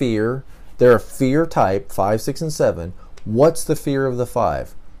is the fear? They're a fear type, 5, 6, and 7. What's the fear of the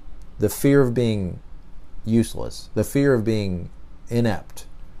 5? The fear of being useless. The fear of being inept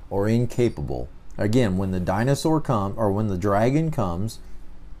or incapable. Again, when the dinosaur comes, or when the dragon comes,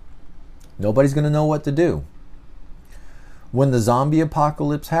 nobody's going to know what to do. When the zombie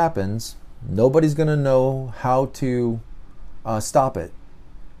apocalypse happens, nobody's going to know how to stop it.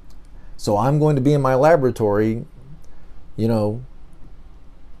 So I'm going to be in my laboratory, working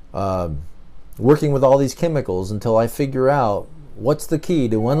with all these chemicals until I figure out what's the key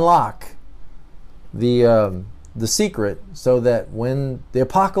to unlock the secret, so that when the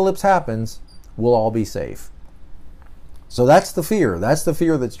apocalypse happens, we'll all be safe. So that's the fear. That's the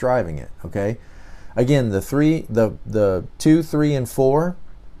fear that's driving it. Okay. Again, the 2, 3, and 4.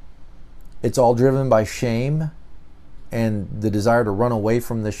 It's all driven by shame and the desire to run away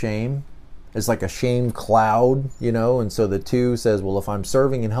from the shame. It's like a shame cloud, and so the 2 says, well, if I'm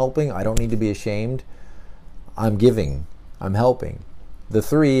serving and helping, I don't need to be ashamed. I'm giving, I'm helping. The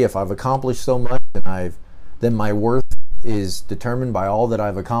 3, if I've accomplished so much, then my worth is determined by all that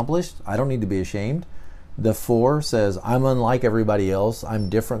I've accomplished. I don't need to be ashamed. The 4 says, I'm unlike everybody else. I'm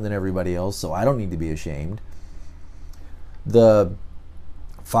different than everybody else, so I don't need to be ashamed. The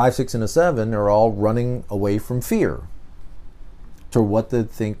 5, 6, and a 7 are all running away from fear to what they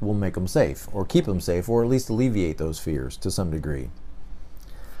think will make them safe, or keep them safe, or at least alleviate those fears to some degree.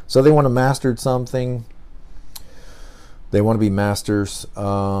 So they want to master something. They want to be masters.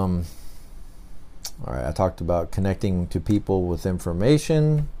 All right, I talked about connecting to people with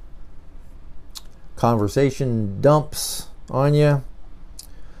information. Conversation dumps on you.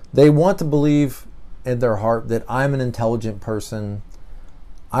 They want to believe in their heart that I'm an intelligent person.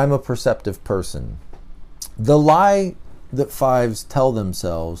 I'm a perceptive person. The lie that 5s tell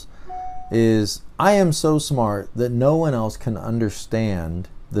themselves is, I am so smart that no one else can understand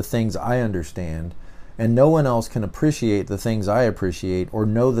the things I understand, and no one else can appreciate the things I appreciate or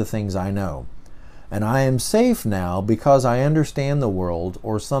know the things I know. And I am safe now because I understand the world,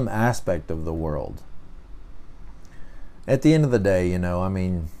 or some aspect of the world. At the end of the day,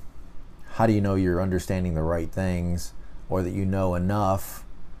 how do you know you're understanding the right things, or that you know enough?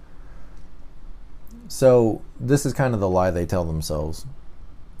 So this is kind of the lie they tell themselves.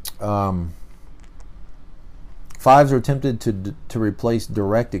 5s are tempted to replace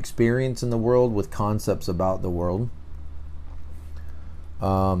direct experience in the world with concepts about the world.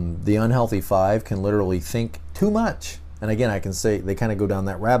 The unhealthy 5 can literally think too much. And again, I can say they kind of go down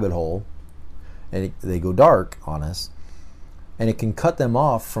that rabbit hole, and they go dark on us. And it can cut them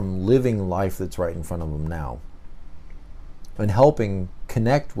off from living life that's right in front of them now, and helping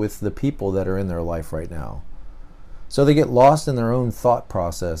connect with the people that are in their life right now. So they get lost in their own thought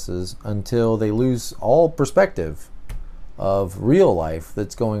processes until they lose all perspective of real life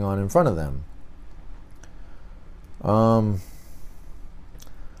that's going on in front of them.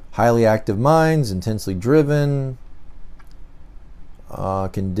 Highly active minds, intensely driven,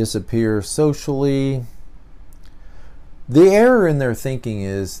 can disappear socially. The error in their thinking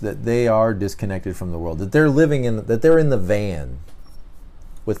is that they are disconnected from the world, that they're that they're in the van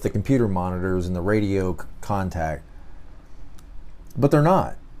with the computer monitors and the radio contact. But they're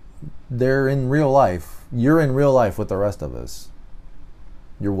not. They're in real life. You're in real life with the rest of us.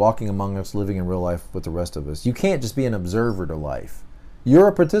 You're walking among us, living in real life with the rest of us. You can't just be an observer to life. You're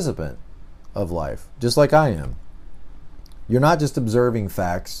a participant of life, just like I am. You're not just observing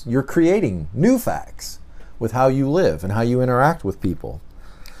facts, you're creating new facts with how you live and how you interact with people.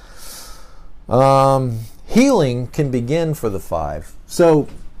 Healing can begin for the 5. So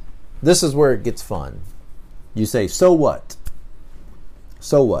this is where it gets fun. You say, so what?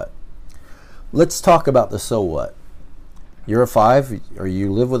 So what? Let's talk about the so what. You're a 5, or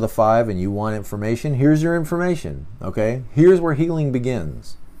you live with a 5 and you want information. Here's your information, okay? Here's where healing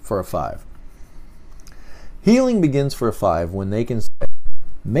begins for a 5. Healing begins for a 5 when they can say,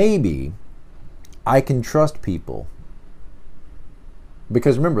 maybe I can trust people.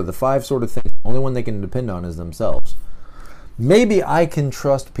 Because remember, the 5 sort of thinks the only one they can depend on is themselves. Maybe I can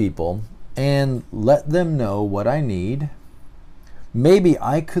trust people and let them know what I need. Maybe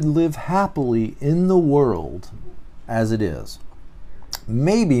I could live happily in the world as it is.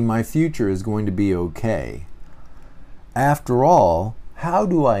 Maybe my future is going to be okay. After all, how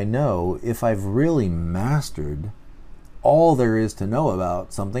do I know if I've really mastered all there is to know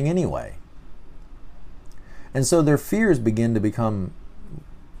about something anyway? And so their fears begin to become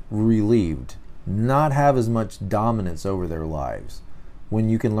relieved, not have as much dominance over their lives when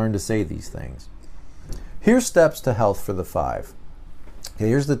you can learn to say these things. Here's steps to health for the 5. Okay,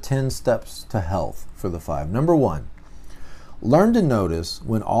 here's the 10 steps to health for the 5. Number 1, learn to notice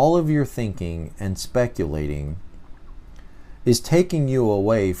when all of your thinking and speculating is taking you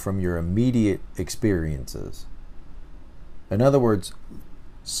away from your immediate experiences. In other words,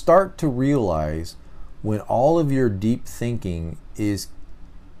 start to realize when all of your deep thinking is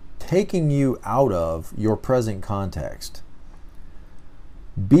taking you out of your present context.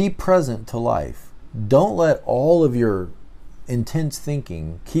 Be present to life. Don't let all of your intense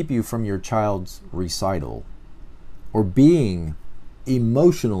thinking keep you from your child's recital or being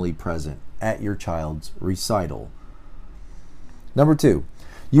emotionally present at your child's recital. Number 2,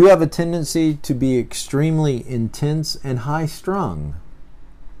 you have a tendency to be extremely intense and high-strung.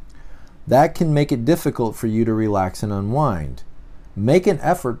 That can make it difficult for you to relax and unwind. Make an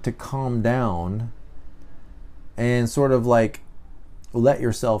effort to calm down and sort of like let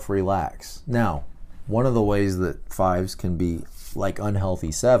yourself relax. Now, one of the ways that 5s can be like unhealthy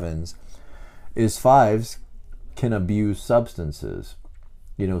 7s is 5s can abuse substances.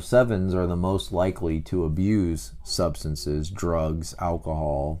 You know, 7s are the most likely to abuse substances, drugs,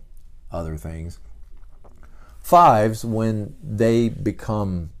 alcohol, other things. 5s, when they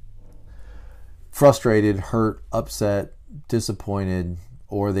become frustrated, hurt, upset, disappointed,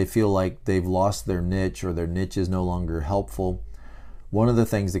 or they feel like they've lost their niche or their niche is no longer helpful, one of the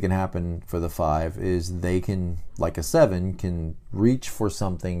things that can happen for the 5 is they can, like a 7, can reach for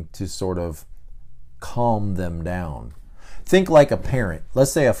something to sort of calm them down. Think like a parent.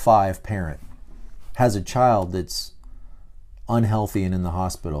 Let's say a 5 parent has a child that's unhealthy and in the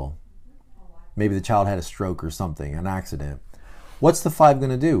hospital. Maybe the child had a stroke or something, an accident. What's the 5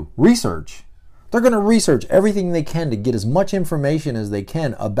 going to do? Research. They're going to research everything they can to get as much information as they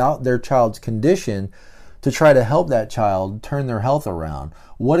can about their child's condition to try to help that child turn their health around.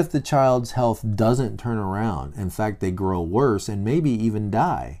 What if the child's health doesn't turn around? In fact, they grow worse and maybe even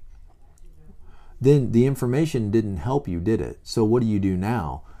die. Then the information didn't help you, did it? So what do you do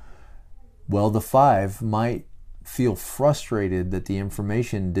now? Well, the 5 might feel frustrated that the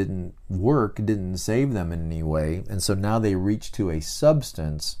information didn't work, didn't save them in any way, and so now they reach to a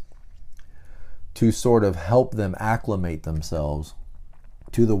substance to sort of help them acclimate themselves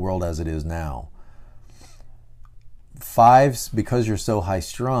to the world as it is now. 5s, because you're so high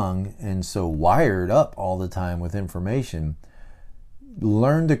strung and so wired up all the time with information,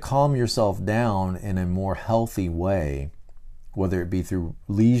 learn to calm yourself down in a more healthy way, whether it be through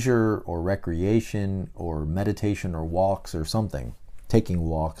leisure or recreation or meditation or walks or something. taking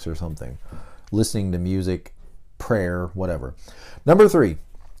walks or something, listening to music, prayer, whatever. Number 3,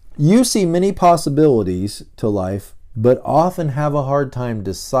 you see many possibilities to life, but often have a hard time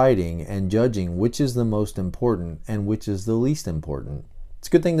deciding and judging which is the most important and which is the least important. It's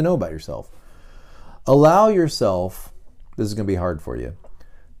a good thing to know about yourself. Allow yourself, this is going to be hard for you,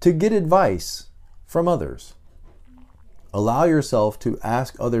 to get advice from others. Allow yourself to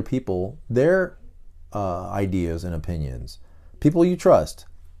ask other people their ideas and opinions. People you trust.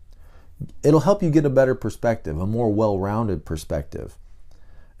 It'll help you get a better perspective, a more well-rounded perspective.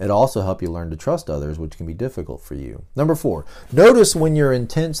 It'll also help you learn to trust others, which can be difficult for you. Number 4, notice when your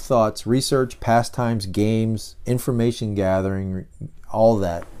intense thoughts, research, pastimes, games, information gathering, all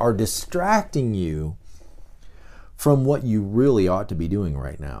that are distracting you from what you really ought to be doing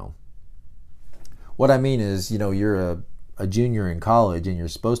right now. What I mean is, you're a junior in college and you're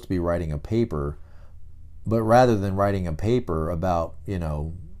supposed to be writing a paper, but rather than writing a paper about,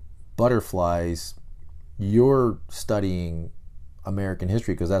 butterflies, you're studying American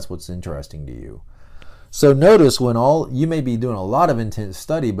history because that's what's interesting to you. So notice when you may be doing a lot of intense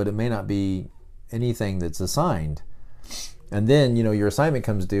study, but it may not be anything that's assigned. And then, your assignment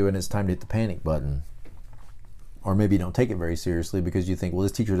comes due and it's time to hit the panic button. Or maybe you don't take it very seriously because you think, well,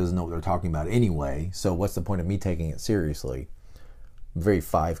 this teacher doesn't know what they're talking about anyway, so what's the point of me taking it seriously? Very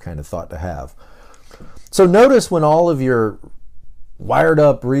 5 kind of thought to have. So notice when all of your wired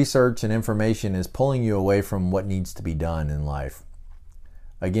up research and information is pulling you away from what needs to be done in life.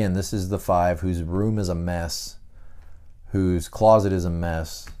 Again, this is the 5 whose room is a mess, whose closet is a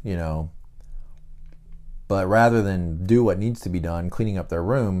mess, But rather than do what needs to be done, cleaning up their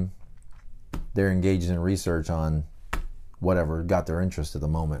room, they're engaged in research on whatever got their interest at the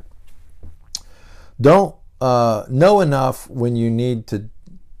moment. Don't know enough when you need to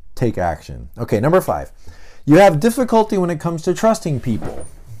take action. Okay, number 5. You have difficulty when it comes to trusting people.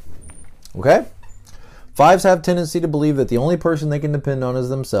 Okay? 5s have tendency to believe that the only person they can depend on is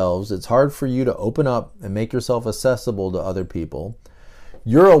themselves. It's hard for you to open up and make yourself accessible to other people.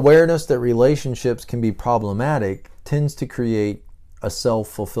 Your awareness that relationships can be problematic tends to create a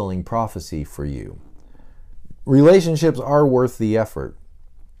self-fulfilling prophecy for you. Relationships are worth the effort.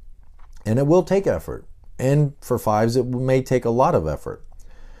 And it will take effort. And for 5s, it may take a lot of effort.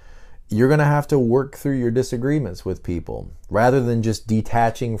 You're going to have to work through your disagreements with people rather than just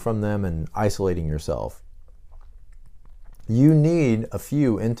detaching from them and isolating yourself. You need a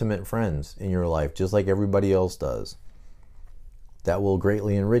few intimate friends in your life, just like everybody else does. That will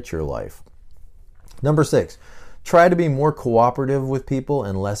greatly enrich your life. Number 6, try to be more cooperative with people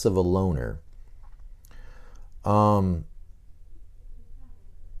and less of a loner.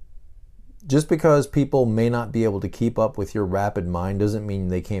 Just because people may not be able to keep up with your rapid mind doesn't mean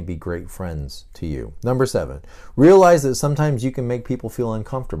they can't be great friends to you. Number 7, realize that sometimes you can make people feel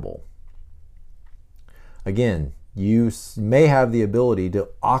uncomfortable. Again, you may have the ability to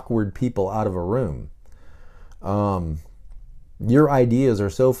awkward people out of a room. Your ideas are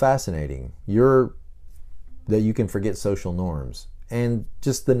so fascinating that you can forget social norms and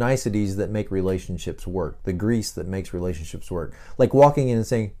just the niceties that make relationships work, the grease that makes relationships work. Like walking in and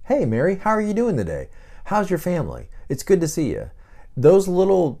saying, "Hey, Mary, how are you doing today? How's your family? It's good to see you." Those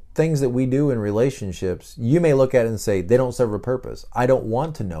little things that we do in relationships, you may look at it and say, they don't serve a purpose. I don't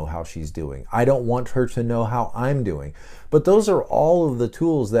want to know how she's doing. I don't want her to know how I'm doing. But those are all of the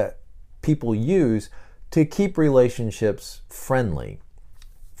tools that people use to keep relationships friendly.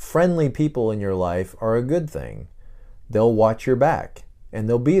 Friendly people in your life are a good thing. They'll watch your back and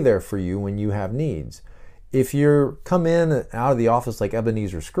they'll be there for you when you have needs. If you come in and out of the office like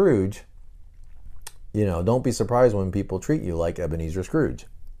Ebenezer Scrooge, don't be surprised when people treat you like Ebenezer Scrooge.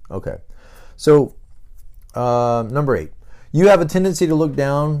 Okay. So, number 8, you have a tendency to look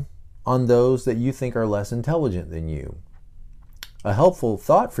down on those that you think are less intelligent than you. A helpful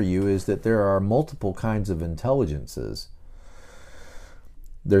thought for you is that there are multiple kinds of intelligences.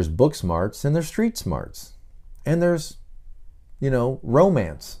 There's book smarts and there's street smarts. And there's,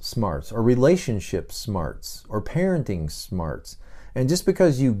 romance smarts or relationship smarts or parenting smarts. And just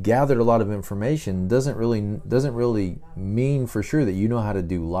because you gathered a lot of information doesn't really mean for sure that you know how to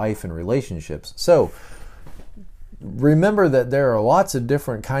do life and relationships. So remember that there are lots of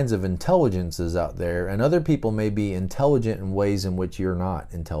different kinds of intelligences out there, and other people may be intelligent in ways in which you're not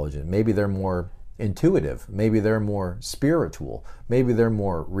intelligent. Maybe they're more intuitive. Maybe they're more spiritual. Maybe they're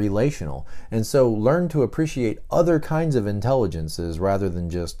more relational. And so learn to appreciate other kinds of intelligences rather than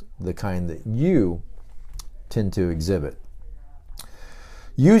just the kind that you tend to exhibit.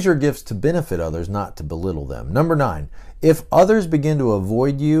 Use your gifts to benefit others, not to belittle them. Number 9, if others begin to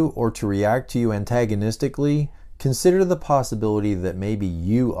avoid you or to react to you antagonistically, consider the possibility that maybe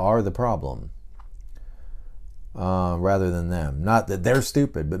you are the problem rather than them. Not that they're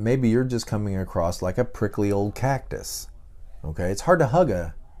stupid, but maybe you're just coming across like a prickly old cactus. Okay, it's hard to hug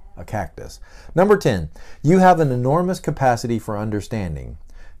a cactus. Number 10, you have an enormous capacity for understanding.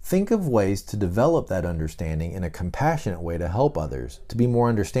 Think of ways to develop that understanding in a compassionate way to help others, to be more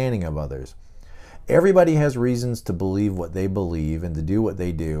understanding of others. Everybody has reasons to believe what they believe and to do what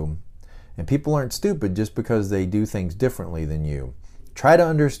they do. And people aren't stupid just because they do things differently than you. Try to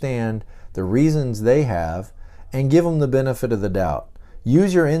understand the reasons they have and give them the benefit of the doubt.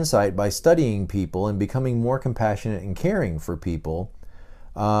 Use your insight by studying people and becoming more compassionate and caring for people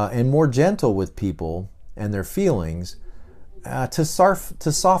and more gentle with people and their feelings to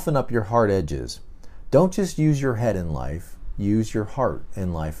soften up your hard edges. Don't just use your head in life, use your heart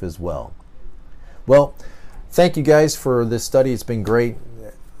in life as well. Well, thank you guys for this study. It's been great.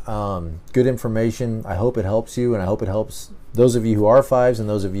 Good information. I hope it helps you, and I hope it helps those of you who are fives and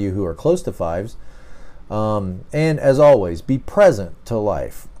those of you who are close to fives. And as always, be present to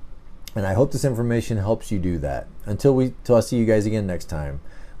life. And I hope this information helps you do that. Until I see you guys again next time,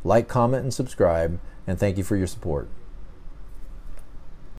 like, comment, and subscribe, and thank you for your support.